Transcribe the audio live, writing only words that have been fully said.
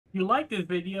If you like this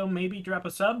video, maybe drop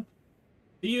a sub.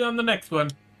 See you on the next one.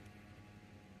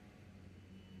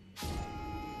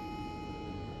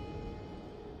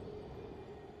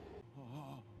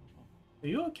 Are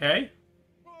you okay?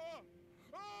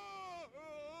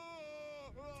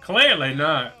 Clearly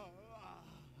not.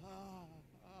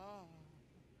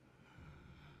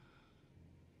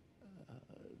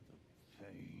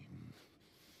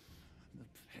 The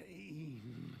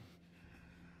pain.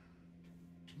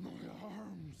 My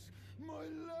arms, my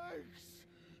legs,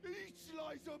 each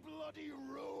lies a bloody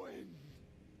ruin.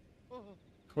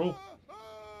 Cool.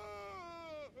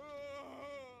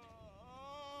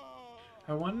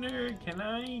 I wonder, can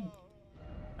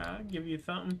I'll give you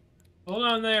something. Hold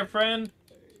on there, friend.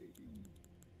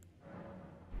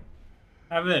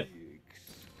 Have this.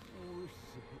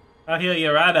 I'll heal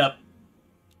you right up.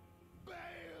 BAYLE!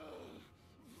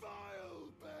 Vile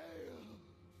BAYLE!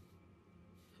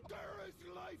 There is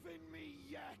life in me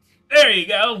yet. There you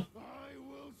go. I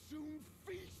will soon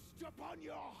feast upon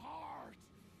your heart.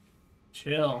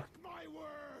 Chill. Mark my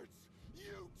words,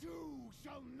 you too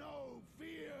shall know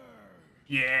fear.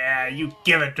 Yeah, you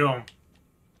give it to him.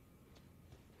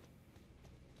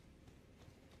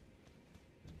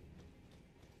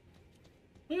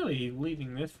 Clearly he's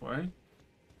leaving this way.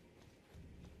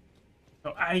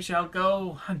 So I shall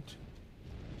go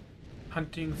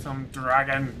hunting some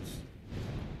dragons.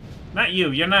 Not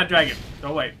you, you're not a dragon. Go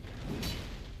away.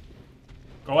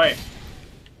 Go away.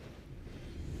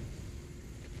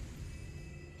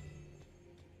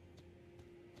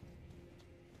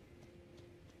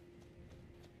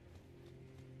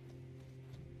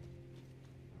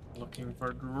 Looking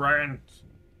for dragons.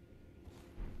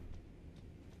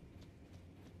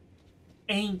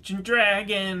 Ancient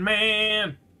dragon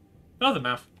man. That was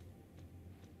enough.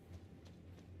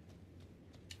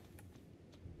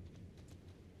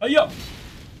 Oh, yo.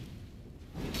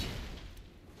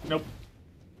 Nope.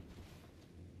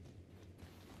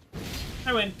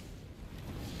 I win.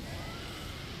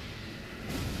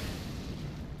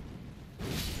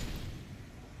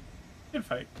 Good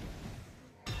fight.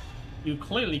 You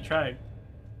clearly tried.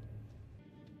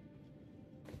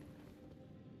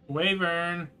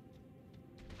 Wyvern.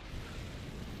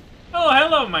 Oh,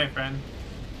 hello, my friend.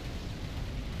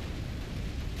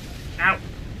 Ow.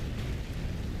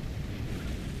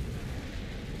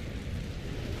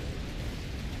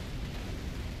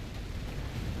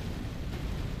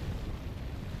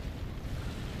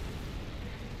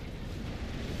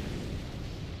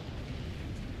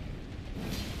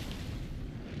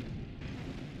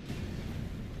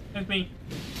 That's me.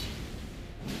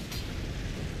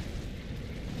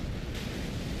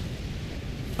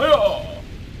 Oh!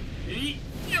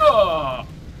 Yeah!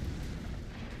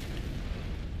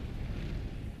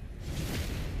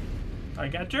 I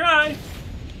got your eye.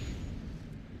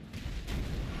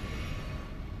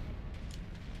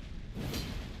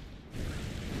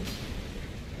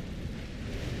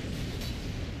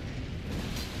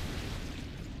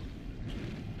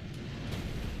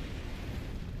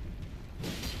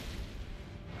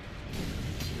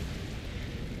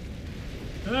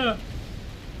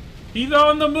 He's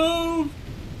on the move!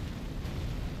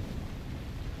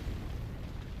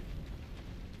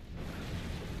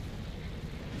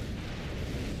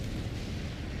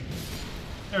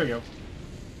 There we go.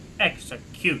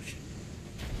 Execution.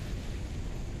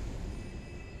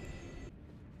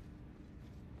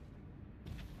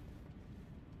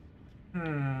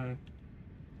 I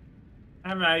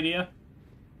have an idea.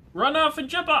 Run off and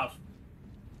jump off!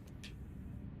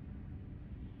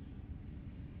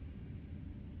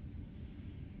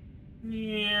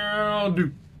 Yeah, I'll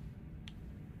do.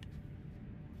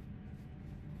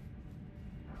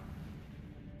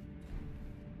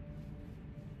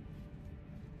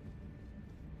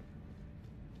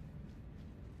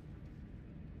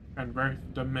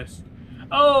 Convert the mist.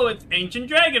 Oh, it's Ancient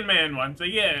Dragon Man once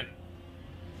again.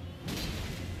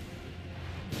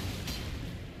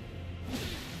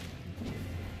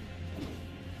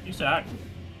 You suck.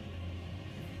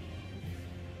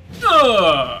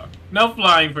 Ugh! No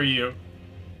flying for you.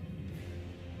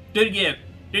 Do it again.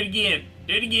 Do it again.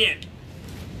 Do it again.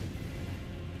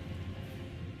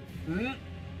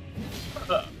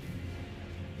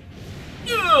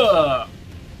 Ugh!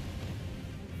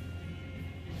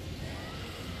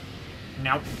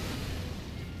 Nope.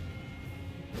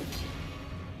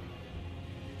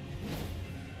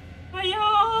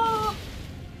 Hiya!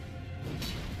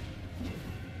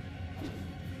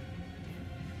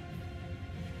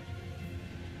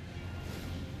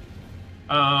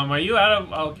 Are you out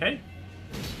of... Okay.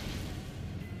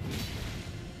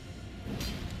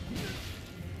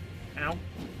 Ow.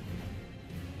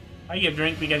 I get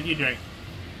drink because you drink.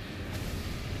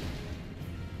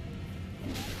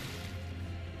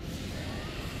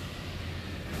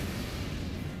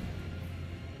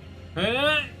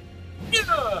 Yeah.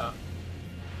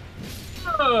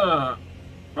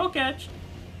 Roll catch.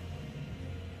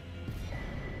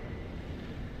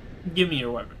 Give me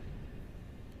your weapon.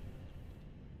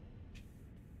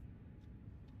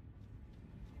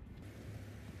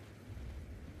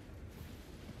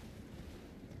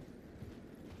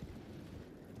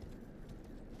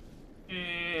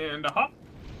 And a hop.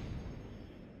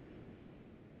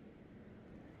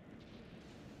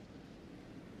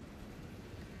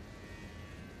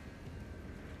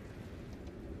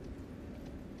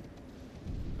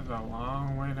 That's a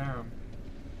long way down.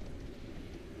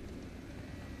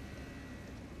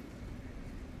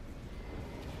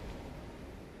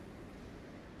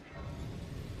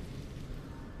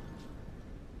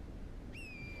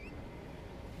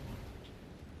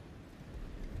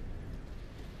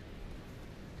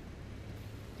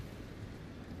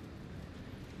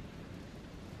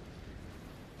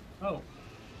 Oh.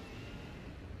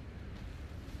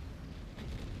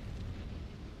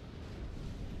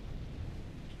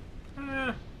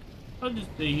 I'll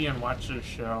just stay here and watch this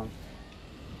show.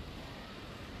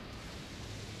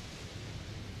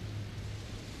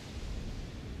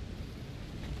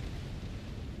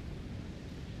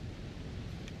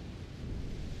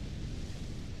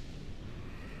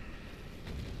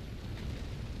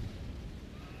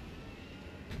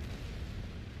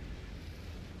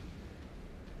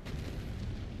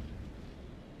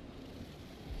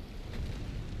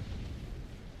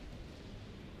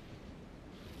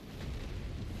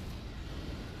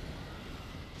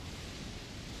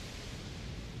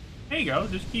 There you go,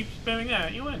 just keep spamming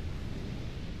that, you win.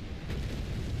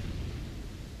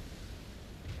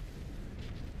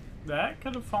 That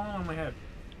could have fallen on my head.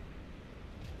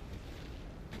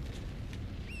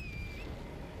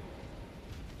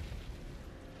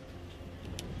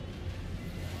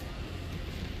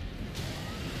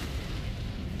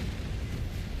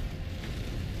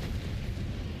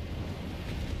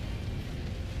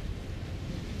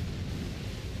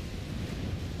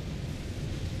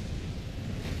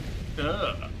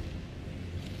 Ugh.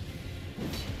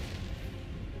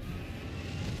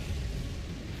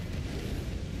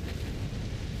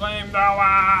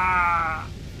 Flamethrower!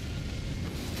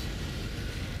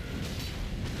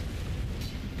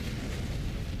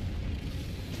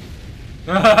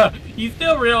 You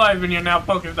still realize when you're now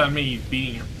focused on me, he's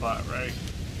beating your butt, right?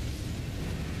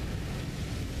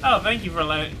 Oh, thank you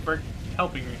for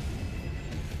helping me.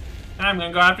 I'm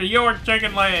gonna go after your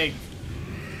chicken legs.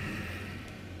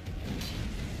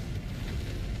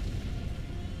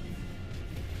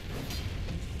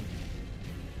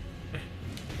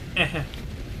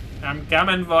 I'm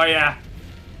coming for ya.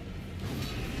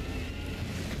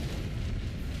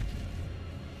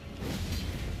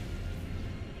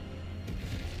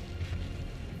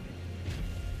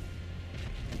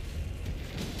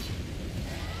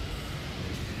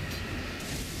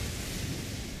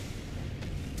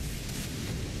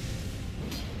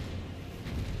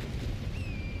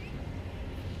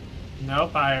 No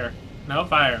fire. No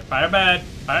fire. Fire bad.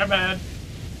 Fire bad.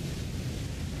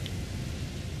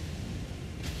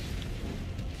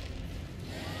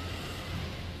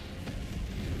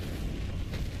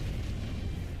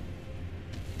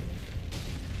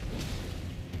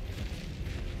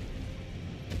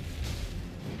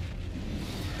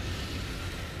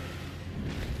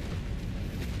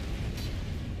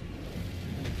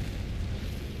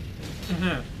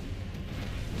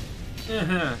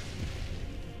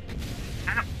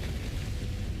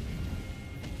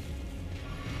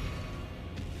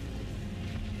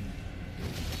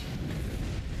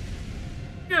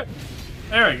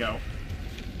 There we go.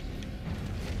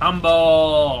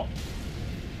 Humble.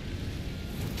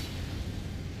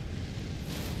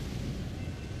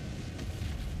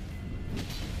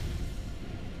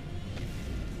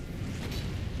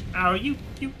 Oh, you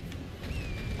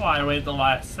fly away at the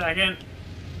last second.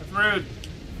 That's rude.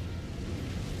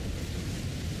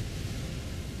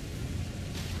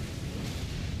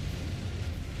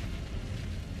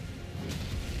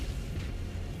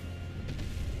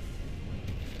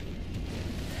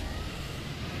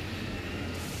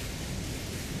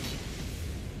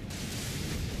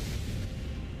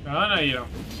 Oh, no, you don't.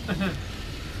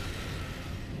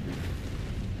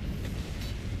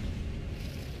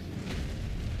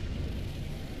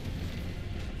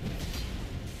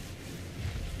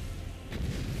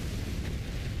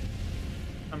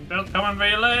 I'm still coming for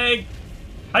your leg.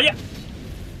 Hiya!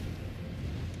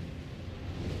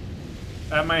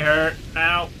 That might hurt.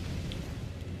 Ow.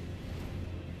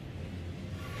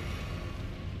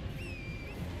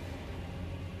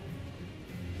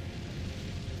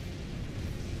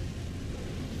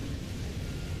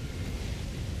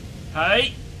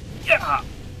 Hey! Yeah!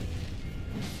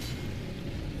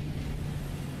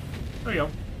 There we go.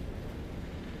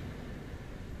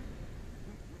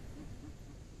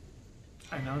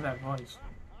 I know that voice.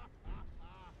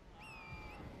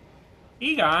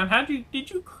 Egon, did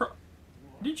you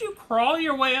crawl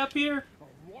your way up here?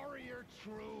 A warrior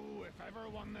true, if ever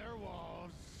one there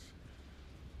was.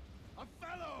 A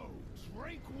fellow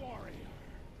Drake warrior.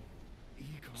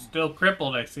 Egon. Still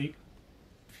crippled, I see.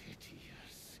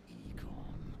 Piteous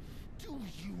Egon. Do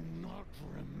you not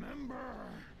remember?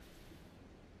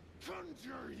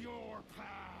 Conjure your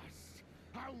past.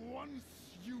 How once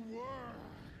you were.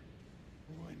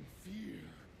 When fear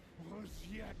was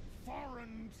yet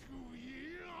foreign to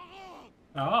you.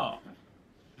 Oh.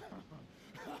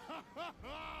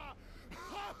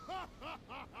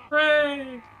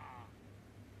 Hooray!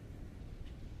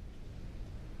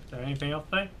 Is there anything else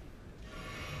there?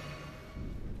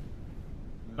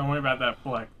 Don't worry about that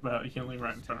fleck, but healing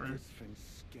right in front of you.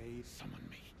 Summon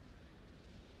me.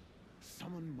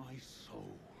 Summon my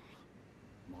soul.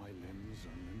 My limbs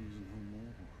are limbs no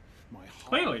more. My heart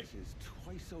Clearly. is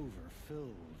twice over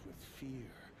filled with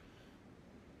fear.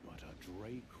 But a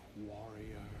Drake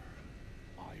warrior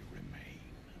I remain.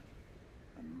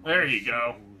 And my There you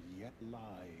go. soul yet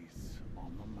lies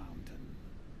on the mountain.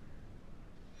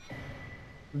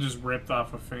 Just ripped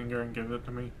off a finger and give it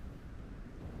to me.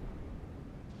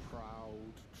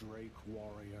 Proud Drake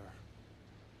warrior,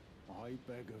 I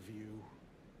beg of you,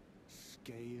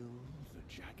 scale the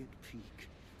jagged peak,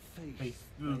 face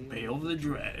the Veil of the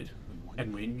Dread,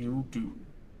 and when you do,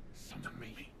 summon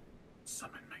me,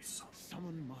 summon my soul.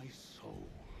 summon my soul.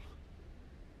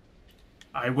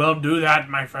 I will do that,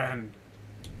 my friend.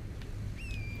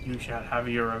 You shall have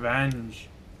your revenge.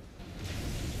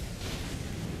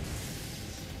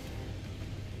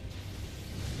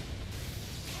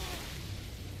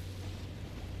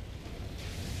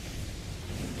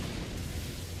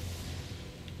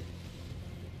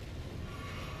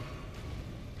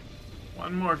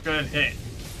 One more good hit.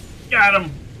 Got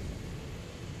him!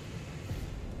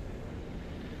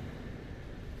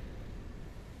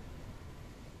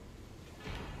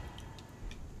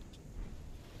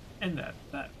 And that.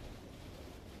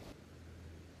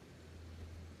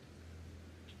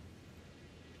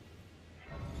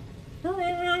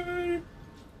 Hooray!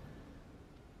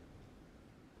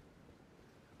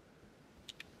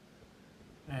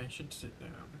 I should sit down.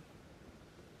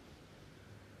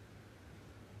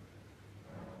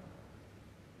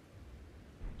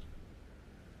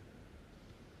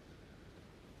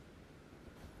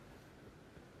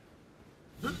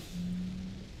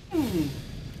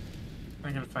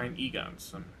 I'm gonna find Egon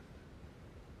some.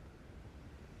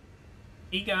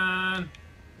 Egon,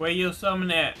 where you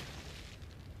summon at?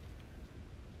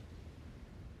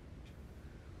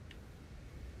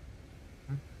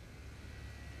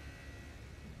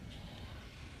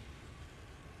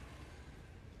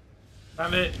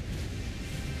 Found it.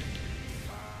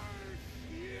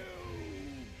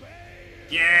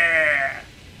 Yeah.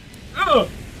 Ugh.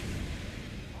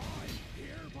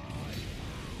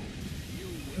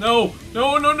 No!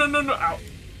 No! No! No! No! No! Ow!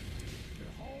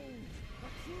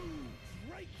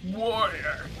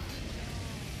 Warrior.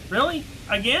 Really?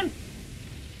 Again?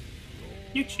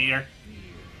 You cheater.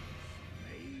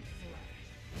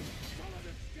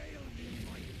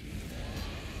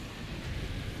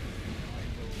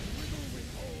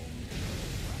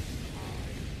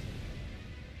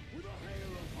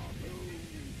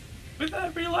 With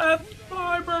every last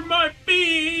fiber of my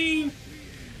being!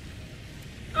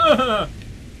 Ow!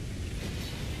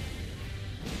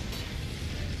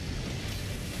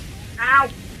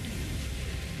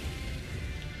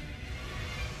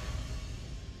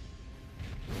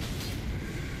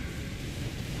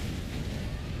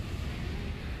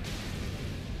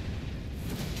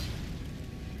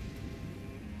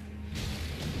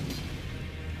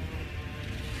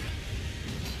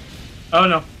 Oh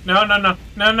no. No, no, no.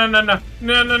 No, no, no, no.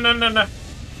 No, no, no, no, no.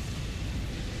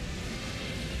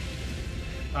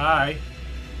 Bye.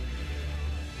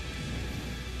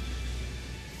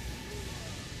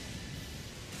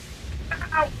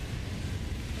 Ow!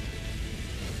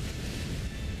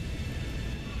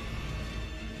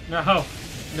 No.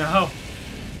 No.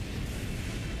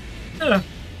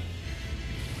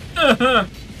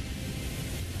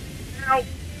 Ow!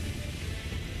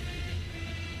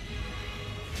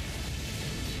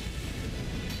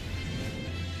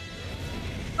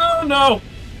 Oh no!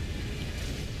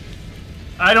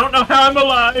 I don't know how I'm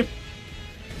alive!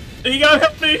 You gotta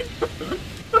help me!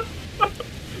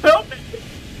 Help me!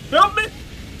 Help me!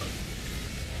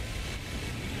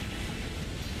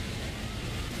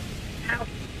 Ow!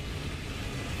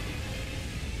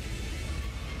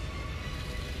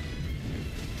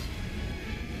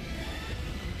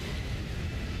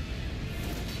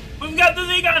 We've got the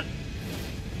Z-Gun!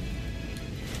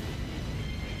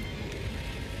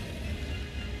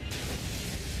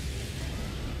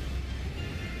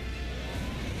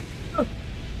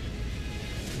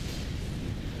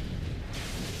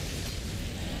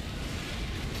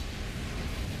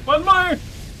 One more!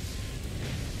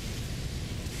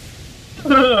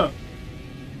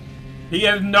 He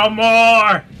has no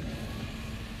more!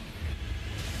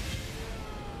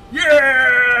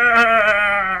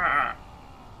 Yeah!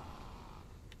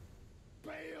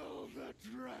 Bayle the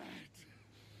Dread,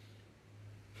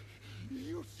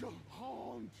 you shall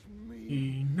haunt me.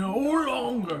 He no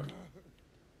longer.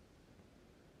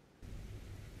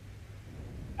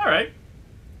 Alright.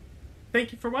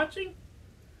 Thank you for watching.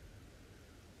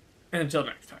 And until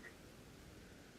next time.